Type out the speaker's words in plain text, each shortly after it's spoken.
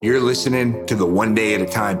You're listening to the One Day at a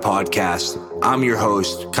Time podcast. I'm your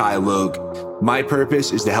host, Kai Logue. My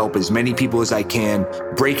purpose is to help as many people as I can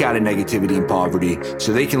break out of negativity and poverty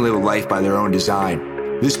so they can live a life by their own design.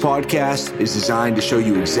 This podcast is designed to show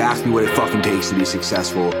you exactly what it fucking takes to be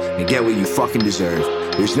successful and get what you fucking deserve.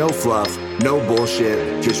 There's no fluff, no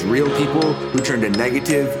bullshit, just real people who turn the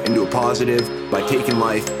negative into a positive by taking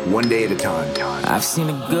life one day at a time. I've seen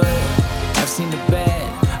the good, I've seen the bad.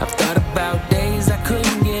 I've thought about days I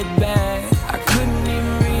couldn't get back. I couldn't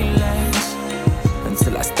even relax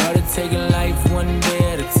until I started taking life one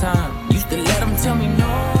day at a time. Used to let them tell me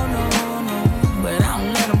no, no, no, but I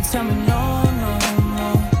don't let them tell me no, no,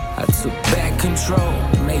 no. I took back control,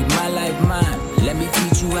 made my life mine. Let me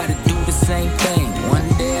teach you how to do the same thing one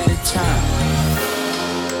day at a time.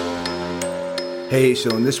 Hey, so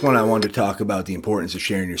in this one I wanted to talk about the importance of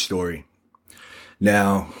sharing your story.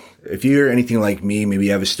 Now, if you're anything like me, maybe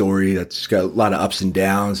you have a story that's got a lot of ups and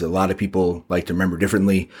downs, a lot of people like to remember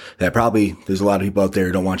differently, that probably there's a lot of people out there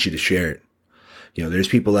who don't want you to share it. You know, there's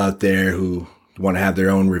people out there who want to have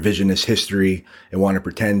their own revisionist history and want to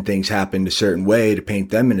pretend things happened a certain way to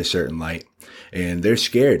paint them in a certain light. And they're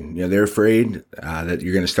scared. You know, they're afraid that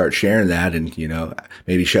you're going to start sharing that and, you know,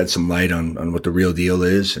 maybe shed some light on what the real deal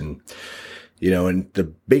is. And you know, and the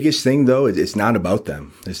biggest thing though, it's not about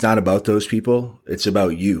them. It's not about those people. It's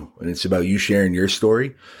about you, and it's about you sharing your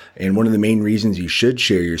story. And one of the main reasons you should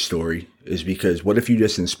share your story is because what if you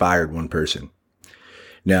just inspired one person?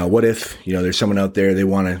 Now, what if, you know, there's someone out there, they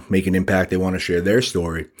want to make an impact, they want to share their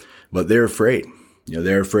story, but they're afraid. You know,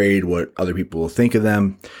 they're afraid what other people will think of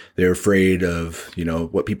them. They're afraid of, you know,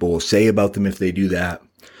 what people will say about them if they do that.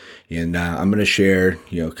 And I'm going to share,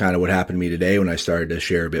 you know, kind of what happened to me today when I started to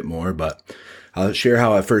share a bit more, but I'll share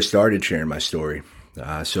how I first started sharing my story.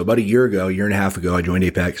 So about a year and a half ago, I joined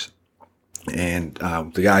Apex. And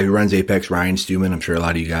the guy who runs Apex, Ryan Stewman, I'm sure a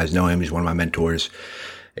lot of you guys know him. He's one of my mentors.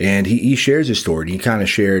 And he shares his story. He kind of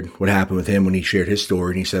shared what happened with him when he shared his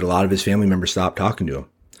story. And he said a lot of his family members stopped talking to him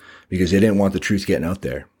because they didn't want the truth getting out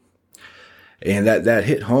there. And that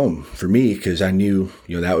hit home for me because I knew,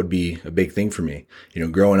 you know, that would be a big thing for me. You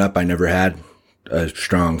know, growing up, I never had a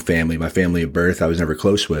strong family. My family of birth, I was never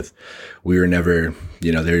close with. We were never,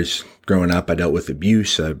 you know, growing up, I dealt with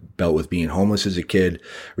abuse. I dealt with being homeless as a kid,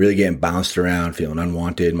 really getting bounced around, feeling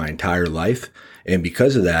unwanted my entire life. And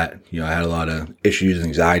because of that, you know, I had a lot of issues,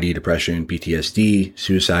 anxiety, depression, PTSD,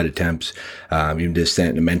 suicide attempts, even did a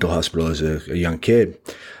stint in a mental hospital as a young kid.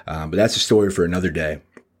 But that's a story for another day.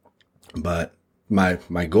 But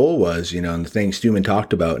my goal was, you know, and the thing Stewman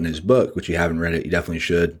talked about in his book, which you haven't read it, you definitely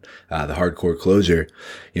should, The Hardcore Closer,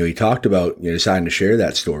 you know, he talked about, you know, deciding to share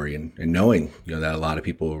that story and knowing, you know, that a lot of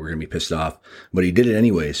people were going to be pissed off, but he did it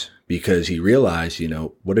anyways because he realized, you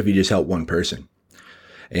know, what if he just helped one person?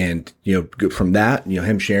 And, you know, from that, you know,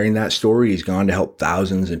 him sharing that story, he's gone to help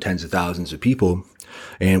thousands and tens of thousands of people.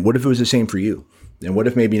 And what if it was the same for you? And what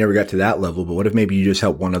if maybe you never got to that level, but what if maybe you just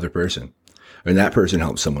helped one other person and that person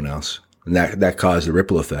helped someone else? And that caused a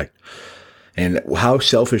ripple effect. And how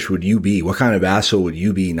selfish would you be? What kind of asshole would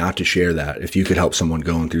you be not to share that if you could help someone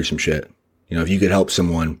going through some shit? You know, if you could help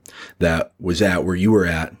someone that was at where you were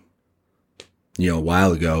at, you know, a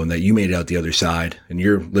while ago and that you made it out the other side and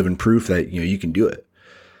you're living proof that, you know, you can do it.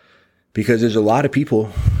 Because there's a lot of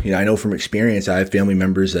people, you know, I know from experience, I have family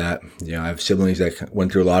members that, you know, I have siblings that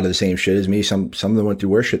went through a lot of the same shit as me. Some of them went through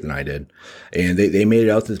worse shit than I did. And they made it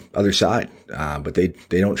out the other side. But they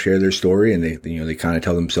don't share their story and they kind of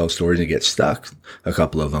tell themselves stories and get stuck, a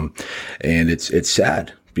couple of them. And it's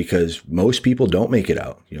sad because most people don't make it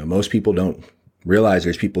out. You know, most people don't realize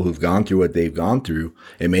there's people who've gone through what they've gone through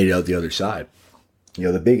and made it out the other side. You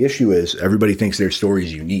know, the big issue is everybody thinks their story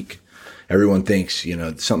is unique. Everyone thinks, you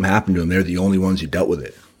know, something happened to them. They're the only ones who dealt with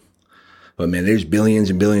it. But man, there's billions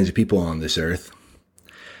and billions of people on this earth.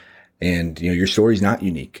 And, you know, your story's not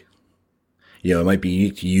unique. You know, it might be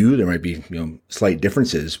unique to you. There might be, you know, slight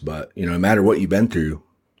differences, but, you know, no matter what you've been through,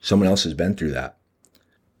 someone else has been through that.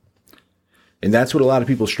 And that's what a lot of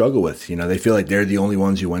people struggle with. You know, they feel like they're the only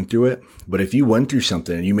ones who went through it. But if you went through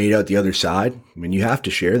something and you made it out the other side, I mean, you have to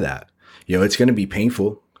share that. You know, it's going to be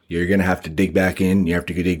painful. You're going to have to dig back in. You have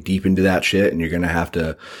to dig deep into that shit. And you're going to have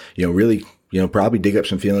to, you know, really, you know, probably dig up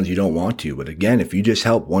some feelings you don't want to. But again, if you just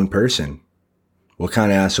help one person, what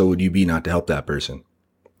kind of asshole would you be not to help that person?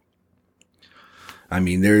 I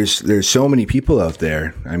mean, there's so many people out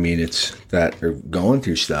there. I mean, it's that are going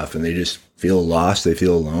through stuff and they just feel lost. They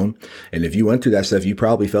feel alone. And if you went through that stuff, you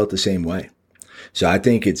probably felt the same way. So I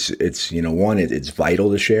think it's, you know, one, it's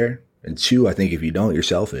vital to share. And two, I think if you don't, you're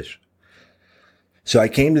selfish. So I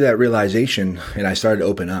came to that realization and I started to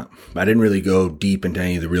open up. I didn't really go deep into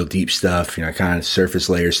any of the real deep stuff, kind of surface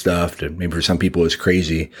layer stuff that maybe for some people is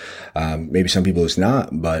crazy. Maybe some people it's not,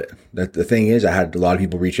 but the thing is I had a lot of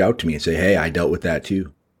people reach out to me and say, hey, I dealt with that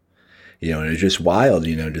too. And it was just wild,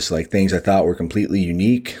 just like things I thought were completely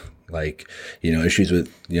unique. Like, issues with,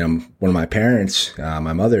 one of my parents,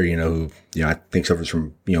 my mother, who, I think suffers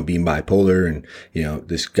from, being bipolar. And,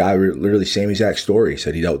 this guy literally same exact story,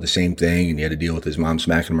 said he dealt with the same thing and he had to deal with his mom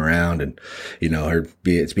smacking him around and,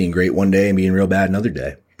 it's being great one day and being real bad another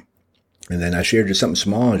day. And then I shared just something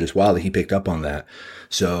small and just wow that he picked up on that.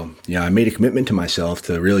 So, I made a commitment to myself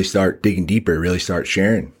to really start digging deeper, really start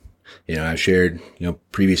sharing. I shared,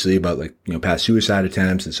 previously about past suicide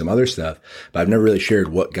attempts and some other stuff, but I've never really shared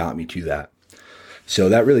what got me to that. So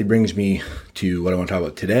that really brings me to what I want to talk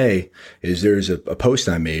about today is there's a post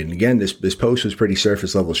I made. And again, this post was pretty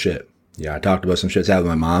surface level shit. I talked about some shit that happened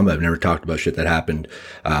with my mom, but I've never talked about shit that happened,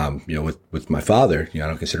 with my father. I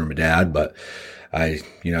don't consider him a dad, but I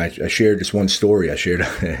shared just one story.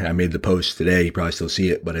 I made the post today. You probably still see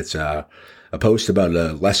it, but it's a post about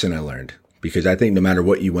a lesson I learned. Because I think no matter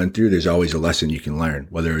what you went through, there's always a lesson you can learn,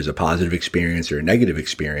 whether it was a positive experience or a negative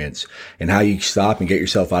experience. And how you stop and get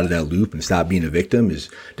yourself out of that loop and stop being a victim is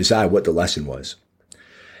decide what the lesson was.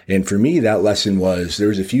 And for me, that lesson was, there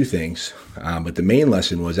was a few things, but the main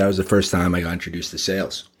lesson was that was the first time I got introduced to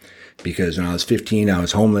sales. Because when I was 15, I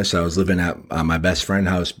was homeless. I was living at my best friend's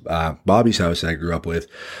house, Bobby's house that I grew up with.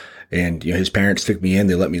 And, his parents took me in,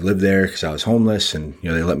 they let me live there because I was homeless and,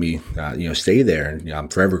 they let me, stay there. And I'm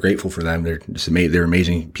forever grateful for them. They're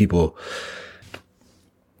amazing people.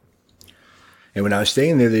 And when I was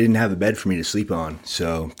staying there, they didn't have a bed for me to sleep on.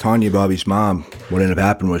 So Tanya, Bobby's mom, what ended up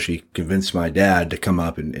happening was she convinced my dad to come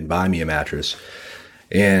up and buy me a mattress.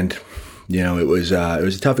 And, it was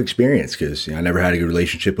a tough experience because I never had a good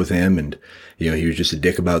relationship with him and, he was just a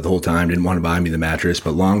dick about it the whole time, didn't want to buy me the mattress.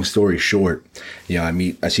 But long story short,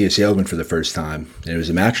 I see a salesman for the first time and it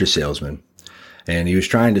was a mattress salesman and he was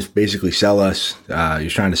trying to basically sell us. He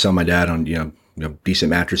was trying to sell my dad on,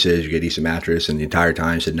 decent mattresses, you get a decent mattress. And the entire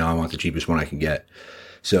time said, no, I want the cheapest one I can get.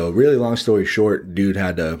 So really long story short, dude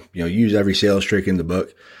had to, use every sales trick in the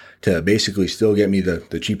book to basically still get me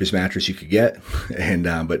the cheapest mattress you could get. And,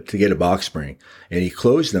 but to get a box spring and he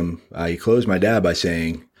closed my dad by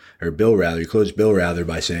saying, he closed Bill rather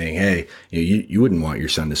by saying, hey, you wouldn't want your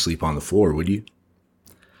son to sleep on the floor, would you?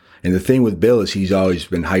 And the thing with Bill is he's always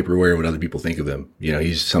been hyper aware of what other people think of him.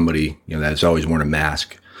 He's somebody, that's always worn a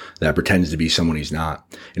mask that pretends to be someone he's not.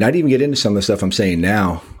 And I didn't even get into some of the stuff I'm saying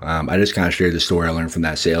now. I just kind of shared the story I learned from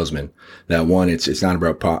that salesman. That one, it's not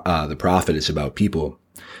about the profit, it's about people.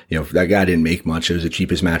 That guy didn't make much. It was the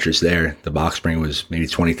cheapest mattress there. The box spring was maybe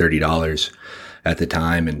 $20, $30 at the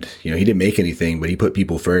time. And, he didn't make anything, but he put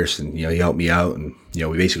people first and, he helped me out. And,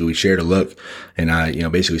 we shared a look and I,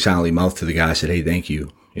 basically silently mouthed to the guy, I said, hey, thank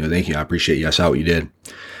you. Thank you. I appreciate you. I saw what you did.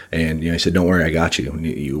 And, he said, don't worry, I got you. And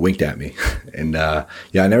you winked at me. And, I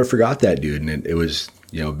never forgot that dude. And it was,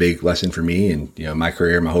 a big lesson for me and, my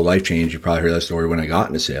career, my whole life changed. You probably heard that story when I got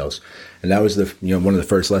into sales. And that was one of the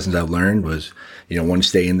first lessons I've learned was, one,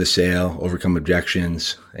 stay in the sale, overcome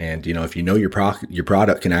objections. And, if your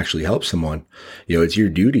product can actually help someone, it's your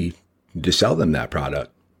duty to sell them that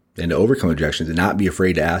product and to overcome objections and not be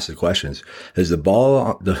afraid to ask the questions. Because the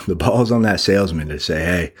ball's on that salesman to say,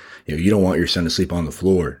 hey, you don't want your son to sleep on the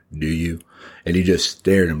floor, do you? And he just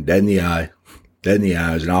stared him dead in the eye.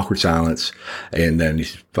 It was an awkward silence. And then he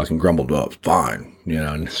fucking grumbled, oh, fine,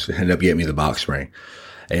 and ended up getting me the box spring.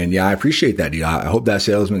 And I appreciate that, dude. I hope that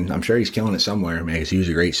salesman, I'm sure he's killing it somewhere, man, because he was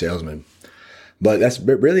a great salesman. But that's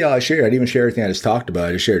really all I shared. I didn't even share everything I just talked about.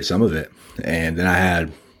 I just shared some of it. And then I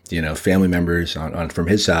had, family members on from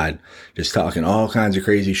his side just talking all kinds of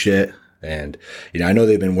crazy shit. And, I know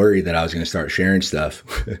they've been worried that I was going to start sharing stuff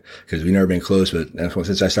because we've never been close, but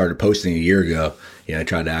since I started posting a year ago, I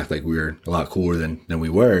tried to act like we were a lot cooler than we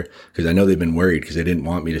were because I know they've been worried because they didn't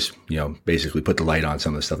want me to, basically put the light on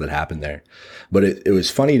some of the stuff that happened there. But it was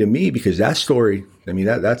funny to me because that story,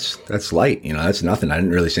 that's light, that's nothing. I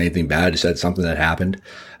didn't really say anything bad. I said something that happened.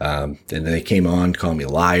 And then they came on, calling me a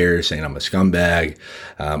liar, saying I'm a scumbag,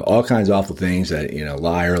 all kinds of awful things that,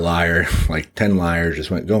 liar, like 10 liars just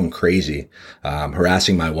going crazy,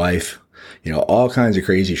 harassing my wife, all kinds of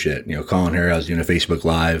crazy shit, calling her. I was doing a Facebook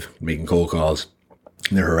Live, making cold calls.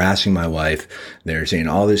 And they're harassing my wife. They're saying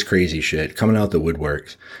all this crazy shit, coming out the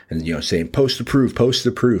woodworks and, saying post the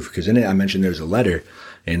proof. Because in it, I mentioned there's a letter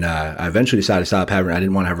and, I eventually decided to stop I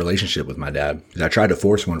didn't want to have a relationship with my dad because I tried to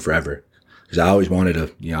force one forever. because I always wanted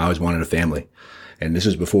a family. And this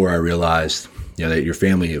was before I realized, that your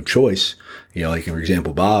family of choice, like for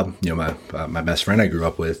example, Bob, my best friend I grew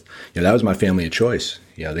up with, that was my family of choice.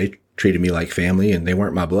 They treated me like family, and they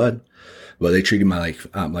weren't my blood, but they treated me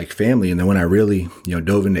like family. And then when I really,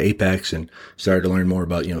 dove into Apex and started to learn more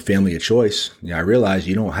about, family of choice, I realized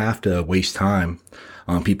you don't have to waste time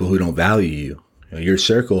on people who don't value you. Your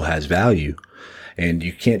circle has value, and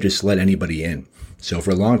you can't just let anybody in. So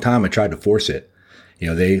for a long time, I tried to force it.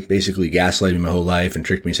 They basically gaslighted me my whole life and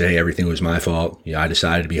tricked me and said, hey, everything was my fault. I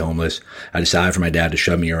decided to be homeless. I decided for my dad to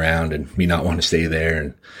shove me around and me not want to stay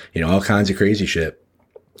there, and, all kinds of crazy shit.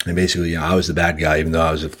 And basically, I was the bad guy, even though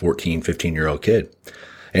I was a 14, 15-year-old kid.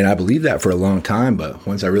 And I believed that for a long time. But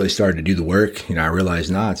once I really started to do the work, I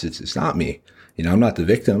realized, it's not me. I'm not the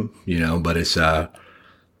victim, but it's,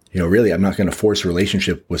 really, I'm not going to force a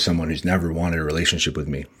relationship with someone who's never wanted a relationship with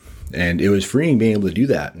me. And it was freeing being able to do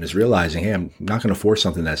that and just realizing, hey, I'm not going to force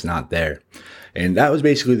something that's not there. And that was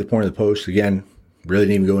basically the point of the post. Again, really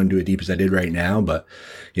didn't even go into it deep as I did right now, but,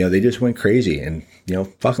 they just went crazy, and,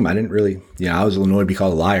 fuck them. I didn't really, I was annoyed to be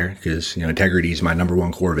called a liar because, integrity is my number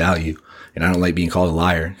one core value. And I don't like being called a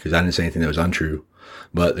liar because I didn't say anything that was untrue.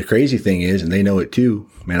 But the crazy thing is, and they know it too,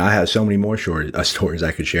 man, I have so many more stories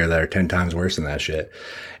I could share that are 10 times worse than that shit.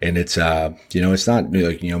 And it's, it's not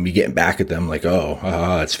like, me getting back at them like,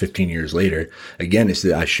 it's 15 years later. Again, it's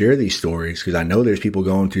that I share these stories because I know there's people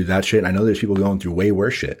going through that shit. And I know there's people going through way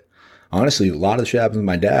worse shit. Honestly, a lot of the shit happened with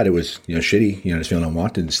my dad. It was, shitty, just feeling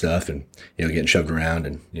unwanted and stuff, and, getting shoved around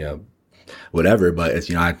and, whatever. But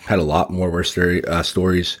it's, I had a lot more worse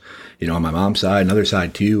stories, on my mom's side and other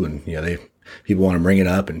side too. And, people want to bring it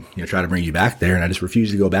up and, try to bring you back there. And I just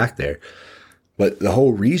refuse to go back there. But the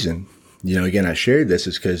whole reason, again, I shared this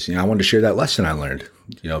is because, I wanted to share that lesson I learned,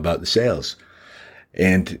 about the sales.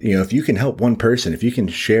 And, if you can help one person, if you can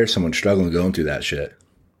share someone struggling going through that shit,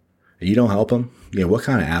 and you don't help them, what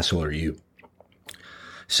kind of asshole are you?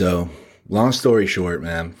 So long story short,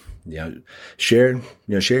 man, share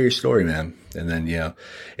your story, man. And then,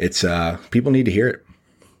 it's, people need to hear it.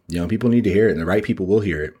 People need to hear it, and the right people will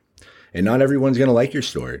hear it. And not everyone's going to like your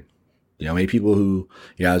story. Many people who,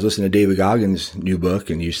 I was listening to David Goggins' new book,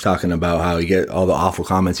 and he was talking about how he get all the awful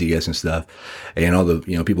comments he gets and stuff, and all the,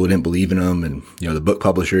 people who didn't believe in him, and, the book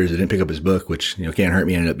publishers that didn't pick up his book, which, Can't Hurt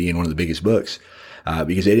Me ended up being one of the biggest books,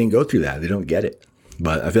 because they didn't go through that. They don't get it.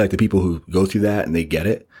 But I feel like the people who go through that and they get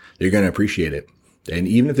it, they're going to appreciate it. And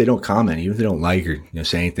even if they don't comment, even if they don't like or,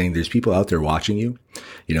 say anything, there's people out there watching you.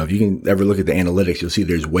 If you can ever look at the analytics, you'll see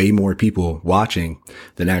there's way more people watching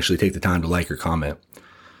than actually take the time to like or comment.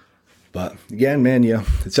 But again, man,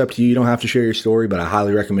 it's up to you. You don't have to share your story, but I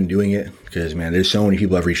highly recommend doing it because, man, there's so many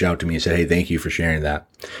people have reached out to me and said, hey, thank you for sharing that.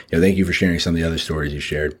 Thank you for sharing some of the other stories you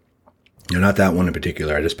shared. Not that one in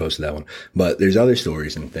particular. I just posted that one, but there's other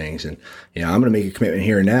stories and things. And, I'm going to make a commitment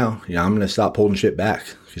here and now. I'm going to stop holding shit back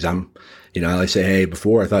because I say, hey,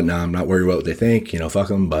 before I thought, no, I'm not worried about what they think, fuck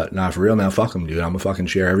them, but not for real now, fuck them, dude. I'm going to fucking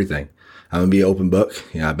share everything. I'm going to be an open book.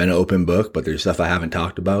 I've been an open book, but there's stuff I haven't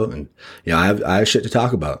talked about, and, I have shit to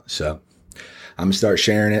talk about. So I'm going to start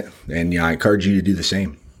sharing it, and, I encourage you to do the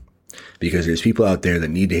same because there's people out there that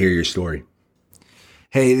need to hear your story.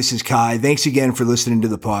 Hey, this is Kai. Thanks again for listening to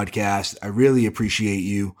the podcast. I really appreciate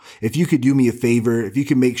you. If you could do me a favor, if you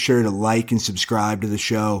could make sure to like and subscribe to the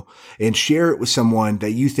show and share it with someone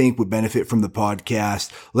that you think would benefit from the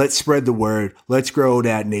podcast. Let's spread the word. Let's grow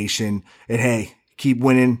that nation. And hey, keep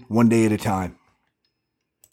winning one day at a time.